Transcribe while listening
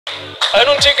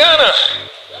Anunti Ghana.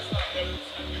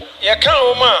 Ya kan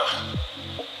oma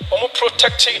omo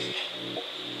protect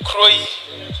kroi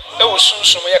e wo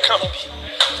sunsun ya kan bi.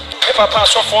 E papa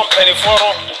so form penifo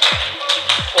no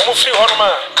omo free ho no ma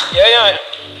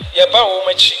ya ba wo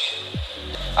machi.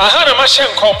 Aha na ma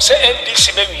hyenkom se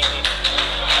NDC be wi ni.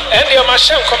 And ya ma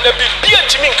hyenkom na bi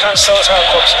antimi cancel sa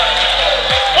cops.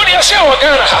 What do you say o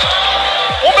Ghana ha?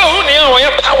 Wo be hu ni a wo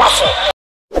ya powerful.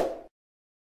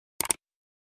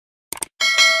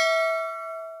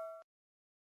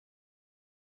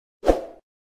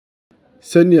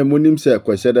 Senior Munim se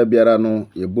kwasheda biara no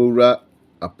yebowura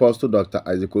Apostle Dr.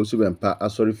 Owusu Bempah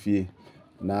asorifie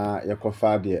na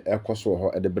yekofa de ekoso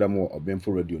ho edebramo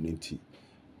Obemfo radio nti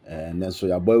nenso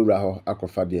yabowura ho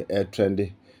akofa de trend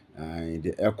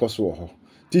de ekoso ho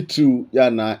titru ya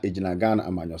na ejina Ghana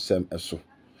amanyosem eso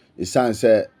isan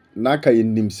se naka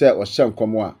yenim se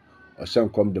ohyenkom a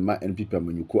ohyenkom de ma NPP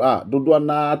amanyuko dodo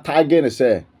na target ne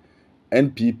se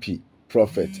NPP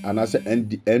prophet anase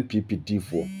NPP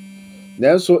D4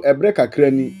 Nenso ebre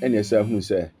kakra ni ene ese hu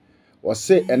se o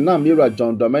se enam yura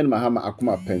John Domain Mahama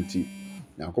akoma penti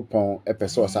Yakopon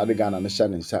epese o sade Ghana ne hya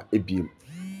ne nsa ebiem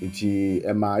nti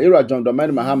ema yura John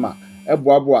Domain Mahama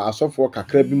eboaboa asofo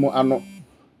kakra bi mu ano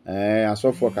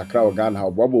asofo kakra o Ghana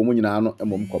oboabo mu nyina ano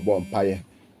emom kobo mpaye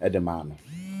edema ano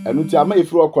enu ti ama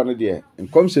efiri okọ ne de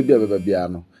nkomse bi abeba bia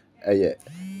no eye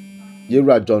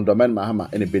yura John Domain Mahama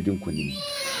ene bedi nkonim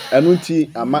enu ti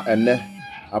ama ene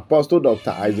Apostle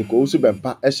Dr. Owusu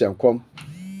Bempah ehyenkom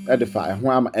edefa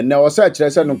eho ama ene o se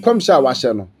kire se no komhya wa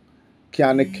hye no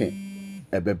kiane ke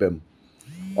ebebem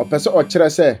opese o kire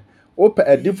se ope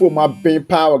adifo ma ben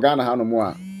pa o Ghana ha no mo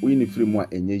a uyini firi mu a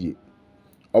enyeye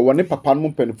owone papa no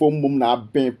mpanifo mmom na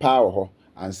ben pa ho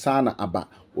ansa na aba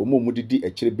o mu didi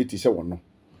ekire biti se wono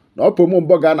na opo mu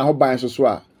mbo Ghana ho ban so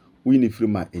a uyini firi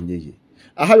mu a enyeye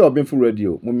aha yo Obemfo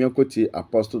radio mu miekoti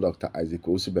Apostle Dr.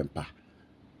 Owusu Bempah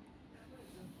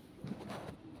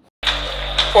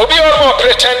Obi ormo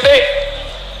pretende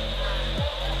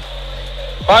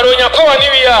Baronya power ni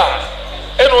wia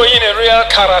eno yin real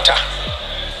character.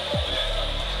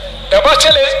 The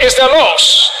battle is the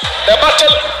loss. The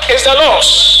battle is the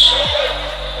loss.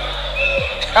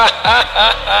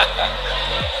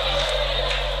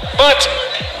 But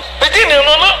beginning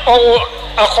no o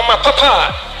akoma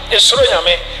papa esoro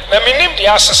nyame na minim di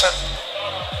asesa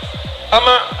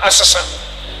ama asesa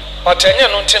otenya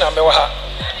no ntina mewa ha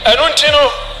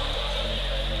Anuntino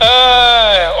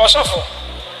osofo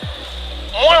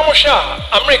mo amhwa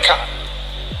America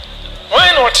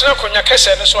why no tena konya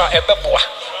kese ne so a ebeboa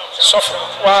sofo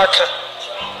waka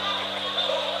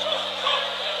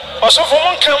osofo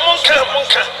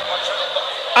monka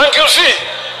Uncle V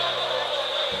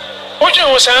oje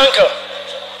wo say uncle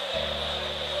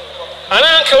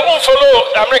uncle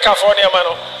follow America for ne ma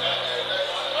no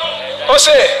o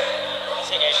say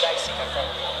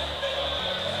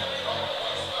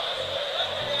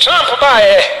Trump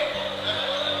by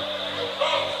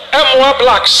M1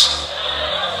 blacks.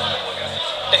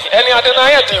 Any other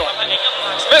night,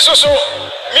 Mrs. So,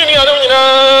 many other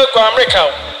go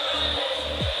America.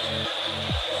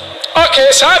 Okay,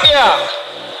 Sadia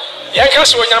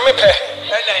Yankas when Yamepe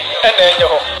and then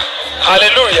yo.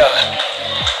 Hallelujah.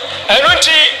 And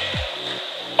Runti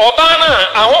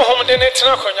Obana, I want home the next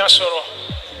Nakonyasoro.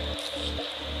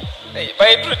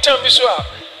 By Britain Biswa.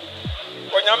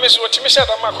 When you miss what you said,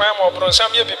 I'm a crime or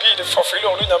some year be for free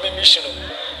on your mission.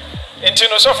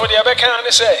 Intino so for the Abeca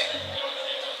and say,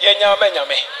 Yenya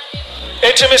Menyame.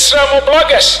 Intimis Ramo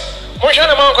bloggers.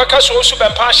 Moshana Manka Owusu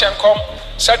Bempah and come,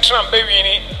 Satram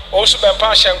Bewini, Owusu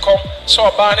Bempah and come,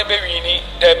 so Barney Bewini,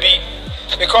 there be.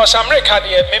 Because America,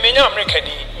 dear, Mimina America,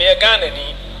 me a Ghana.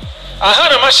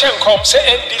 Ahana Mashan come, say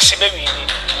NDC Bewini.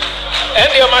 And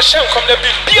the Mashan come, there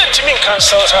be antimi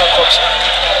cancels our cops.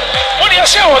 What do you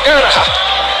say, our Ghana?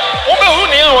 Obe hu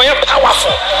ni a we powerful.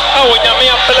 A wo nyame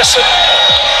a blessed.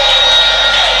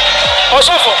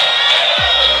 Osofo.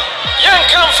 Yan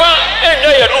kamfa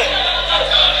enwa yanu.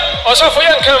 Osofo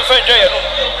yan kamfa enwa yanu.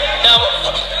 Now,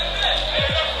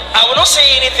 I will not say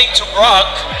anything to brag.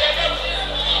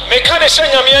 Me kan se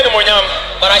nyame ani monyam.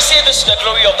 But I say this to the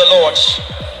glory of the Lord.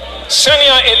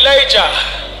 Senior Elijah.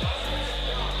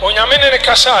 Onyame ne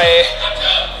kasae.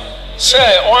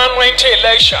 Say 190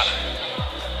 Elisha.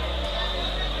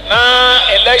 Na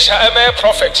Elisha a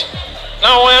prophet.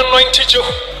 Now 190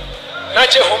 Jehu. Na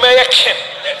Jehu me ken.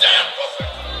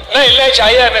 Na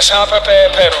Elijah ya ne sa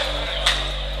pero.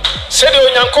 Say the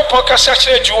Onyankopon kasa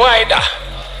kire Juaida.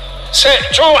 Say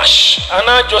Joash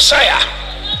ana Josiah.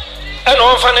 Ana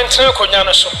onfa ne ntra konya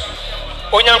no so.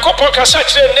 Onyankopon kasa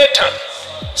kire Nathan.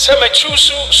 Say me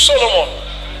choose Solomon.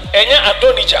 enya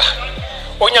Adonijah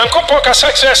onyankopon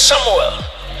kasa kire Samuel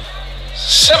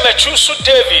semechusu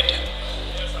David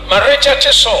mareja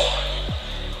te so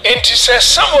enti se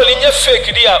Samuel nye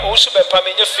fake dia Owusu Bempah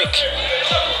menye fake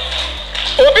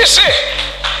obi se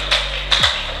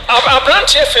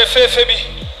Abranti fefe bi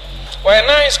we a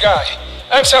nice guy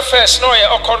I'm say first no ye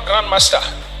okor grandmaster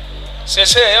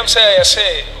say I'm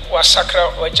say was sacra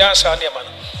or jansa neman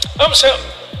I'm say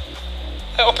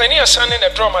opinion son in a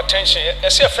draw my attention I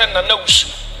say a friend Owusu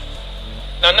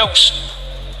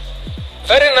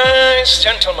very nice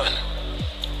gentleman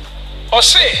or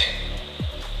say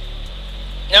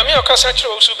nyame okasa kire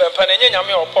Owusu Bempah na nye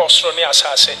nyame opostro ne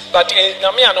asase but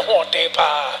nyame an ho de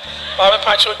pa ba me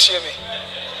pa kire tie me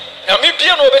nyame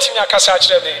bia no obetimi akasa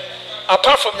kire me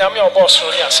apart from nyame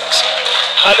opostro ne asase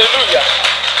hallelujah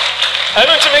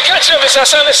anu ti me ka kire me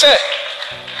sasa ne se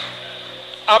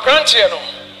abrantie no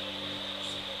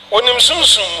onim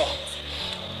sunsum mu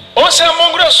on se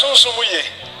mongura sunsum mu ye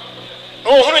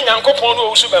no ohunu nyankopon no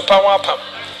Owusu Bempah wa apam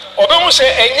obemu se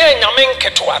enye nyame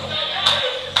nketoa no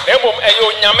the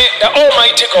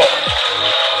Almighty God,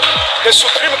 the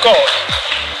Supreme God,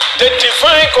 the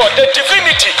Divine God, the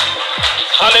Divinity.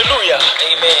 Hallelujah.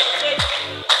 Amen.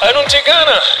 I don't think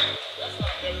Ghana.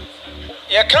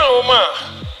 You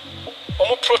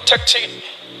can't protect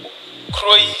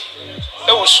Croy.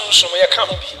 That was soon. You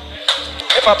can't be.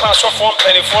 If I pass off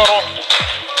 124,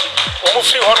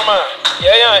 free Horma.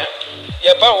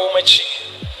 Yeah, bow much.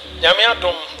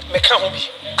 Yamiadum, Mekahubi.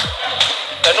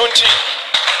 I don't think.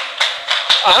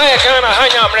 Ahaya Ghana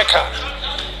hanya America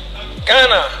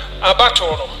Ghana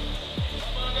abatono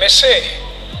me say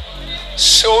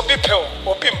so obi pew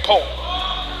obi mpo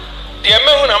de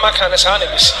mehu na maka ne sa na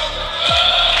bisi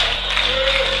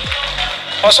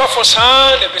osofo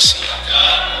sa na bisi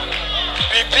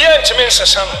bibia ntime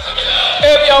nsesa no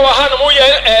ebia wa ha no mo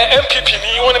ye MPP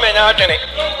ni woni menya adwene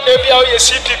ebia wo ye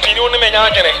CPP ni woni menya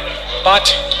adwene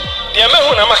but de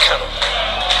mehu na maka no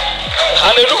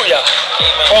hallelujah.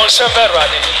 On Sunday,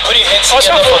 put your hands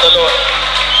together for the Lord.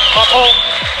 Upon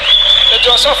the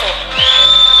Joseph,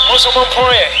 Muslim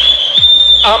point.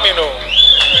 Amino.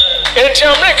 In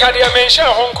America, they mention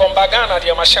Hong Kong, Bagana, they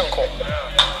Mashanko.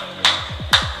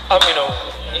 Amino.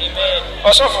 Amen.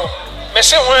 Also, me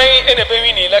say why in the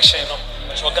Bewini election, no?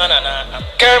 Ghana.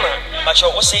 But you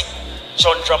will say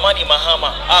John Dramani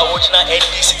Mahama, I watch na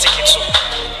NDC tickets.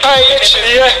 I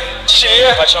cheer.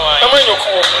 I'm on your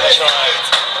cool.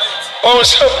 Oh,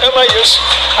 so am I used?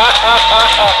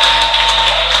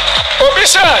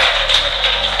 Obisa,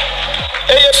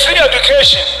 a free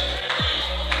education.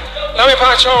 Now me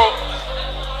patch on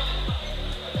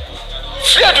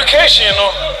free education, you know.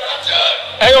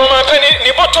 I own my penny, ni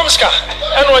bottomska,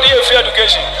 and what is free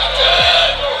education?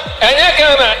 And ya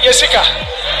Ghana, Yesika.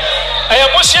 I am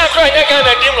Mosia crying, ya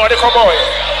Ghana, dim or the cowboy.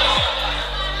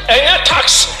 And ya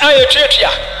tax, I treat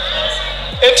ya.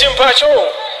 And Tim Pacho,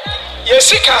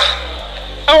 Yesika.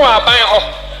 Our buy ho.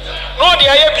 No, the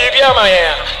air baby, my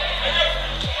air.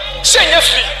 Say you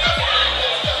free.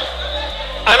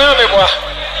 Anameboa.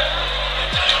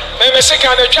 Maybe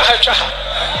second a chaha.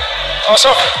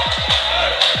 Also,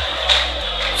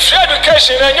 free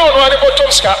education, and you know what about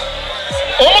Tomska.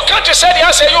 Omo country said,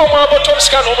 I say you want about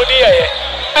Tomska, no idea.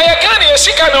 I can't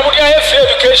see no free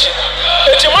education.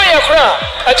 It's my cry.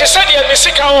 I just said, you miss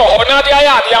or not the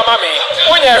ayah, the amami.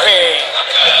 When you're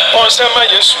on some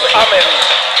amen.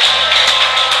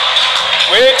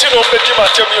 Wait till on the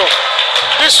Timatemio.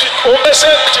 This week, on the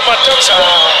same Timatems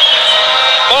are.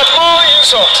 But more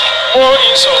insult.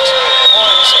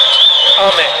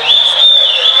 Amen.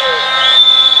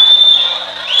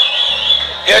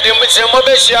 Yeah, the Mr.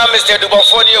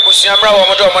 Dubafonia, Busiamra,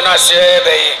 Modomana, say,